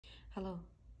Hello,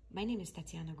 my name is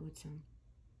Tatiana Gutsu,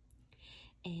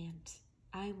 and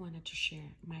I wanted to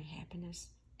share my happiness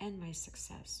and my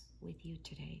success with you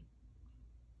today.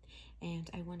 And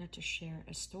I wanted to share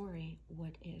a story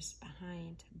what is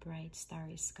behind Bright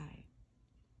Starry Sky.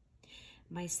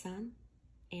 My son,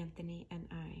 Anthony, and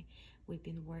we've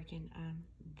been working on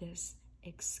this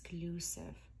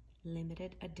exclusive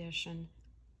limited edition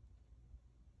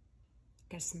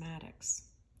cosmetics,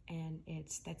 and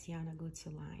it's Tatiana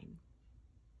Gutsu line.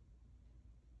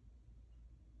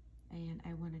 And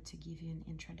I wanted to give you an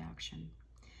introduction.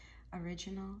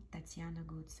 Original Tatiana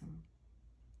Gutsu.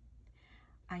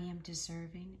 I am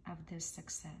deserving of this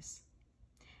success,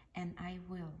 and I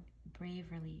will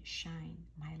bravely shine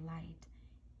my light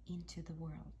into the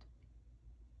world.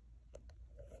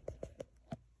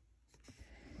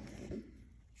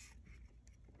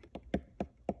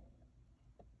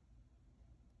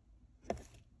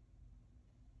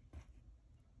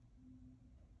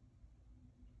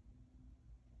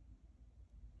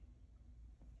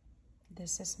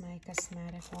 This is my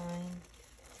cosmetic line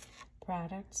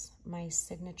products, my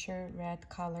signature red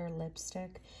color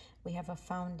lipstick. We have a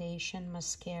foundation,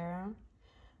 mascara,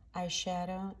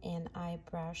 eyeshadow, and eye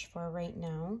brush for right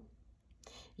now.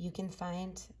 You can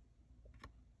find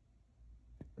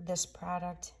this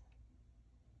product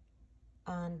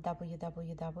on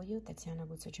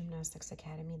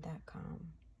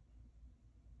www.tatianagutsugymnasticsacademy.com,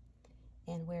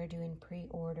 and we're doing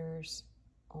pre-orders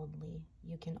only.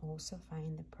 You can also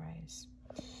find the price.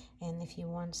 And if you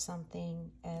want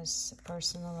something as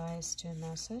personalized to a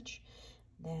message,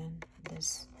 then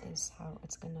this is how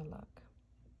it's gonna look.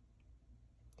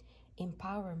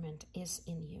 Empowerment is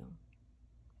in you.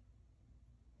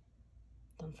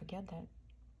 Don't forget that.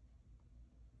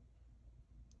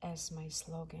 As my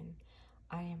slogan,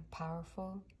 I am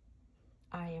powerful,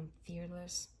 I am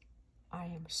fearless, I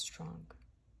am strong.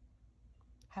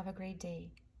 Have a great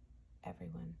day,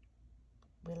 everyone.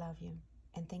 We love you,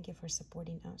 and thank you for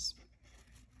supporting us.